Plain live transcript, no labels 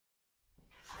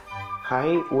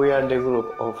Hi, we are the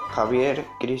group of Javier,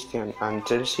 Christian and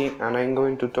Chelsea, and I'm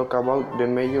going to talk about the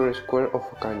Mayor Square of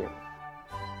Ocaña.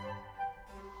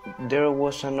 There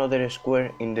was another square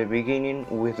in the beginning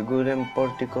with wooden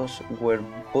porticos where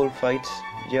bullfights,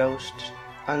 jousts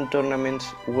and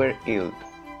tournaments were held.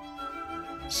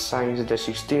 Since the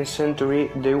 16th century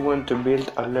they want to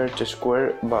build a large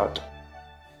square, but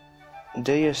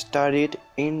they started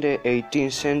in the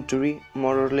 18th century,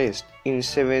 more or less in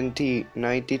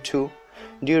 1792,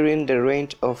 during the reign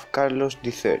of Carlos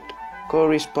III,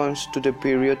 corresponds to the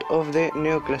period of the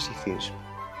Neoclassicism.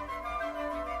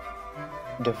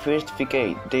 The first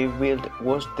facade they built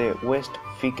was the West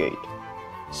Facade.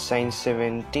 Since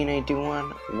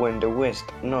 1781, when the West,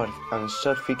 North and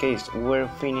South facades were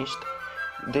finished,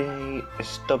 they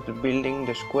stopped building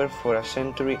the square for a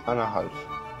century and a half.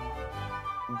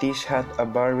 This had a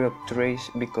varied trace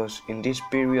because in this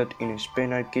period in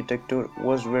Spain architecture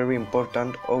was very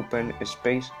important open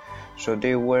space, so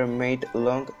they were made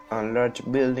long and large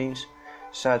buildings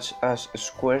such as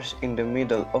squares in the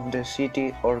middle of the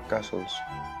city or castles.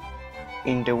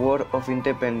 In the War of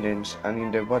Independence and in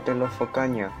the Battle of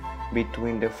Ocaña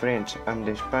between the French and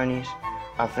the Spanish,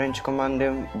 a French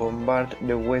commander bombarded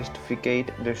the West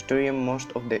Facade, destroying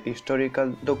most of the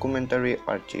historical documentary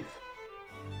archive.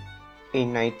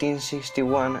 In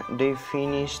 1961, they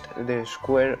finished the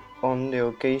square on the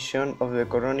occasion of the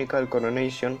canonical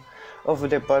coronation of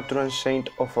the patron saint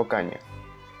of Ocaña.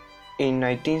 In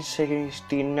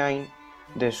 1969,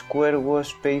 the square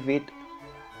was paved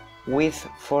with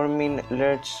forming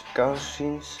large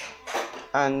crossings,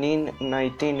 and in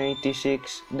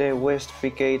 1986, the West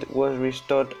Facade was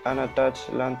restored and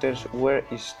attached lanterns were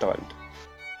installed.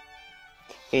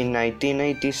 In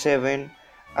 1987,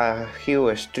 a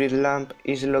huge street lamp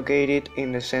is located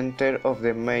in the center of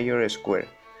the Mayor Square.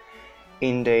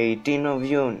 In the 18th of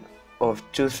June of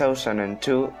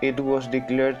 2002, it was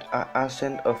declared an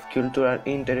asset of cultural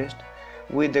interest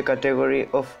with the category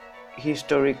of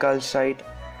historical site,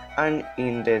 and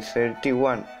in the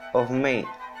 31st of May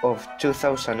of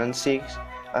 2006,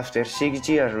 after 6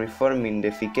 years reforming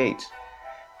the facades,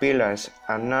 pillars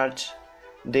and arches,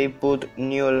 they put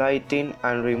new lighting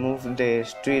and removed the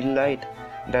street light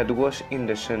that was in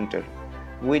the center,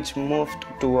 which moved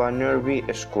to a nearby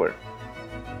square.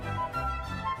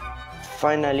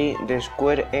 Finally, the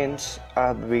square ends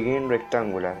at being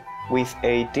rectangular, with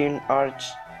 18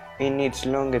 arches in its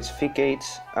longest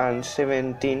facades and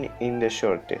 17 in the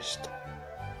shortest.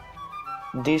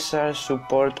 These are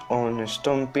supported on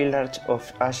stone pillars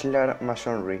of ashlar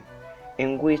masonry,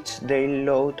 in which they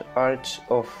load arches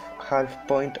of half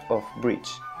point of bridge,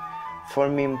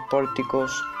 forming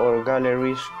porticos or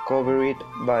galleries covered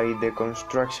by the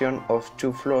construction of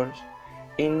 2 floors,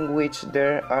 in which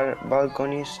there are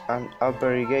balconies and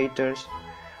upper gators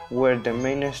where the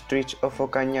main streets of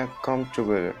Ocaña come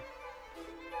together.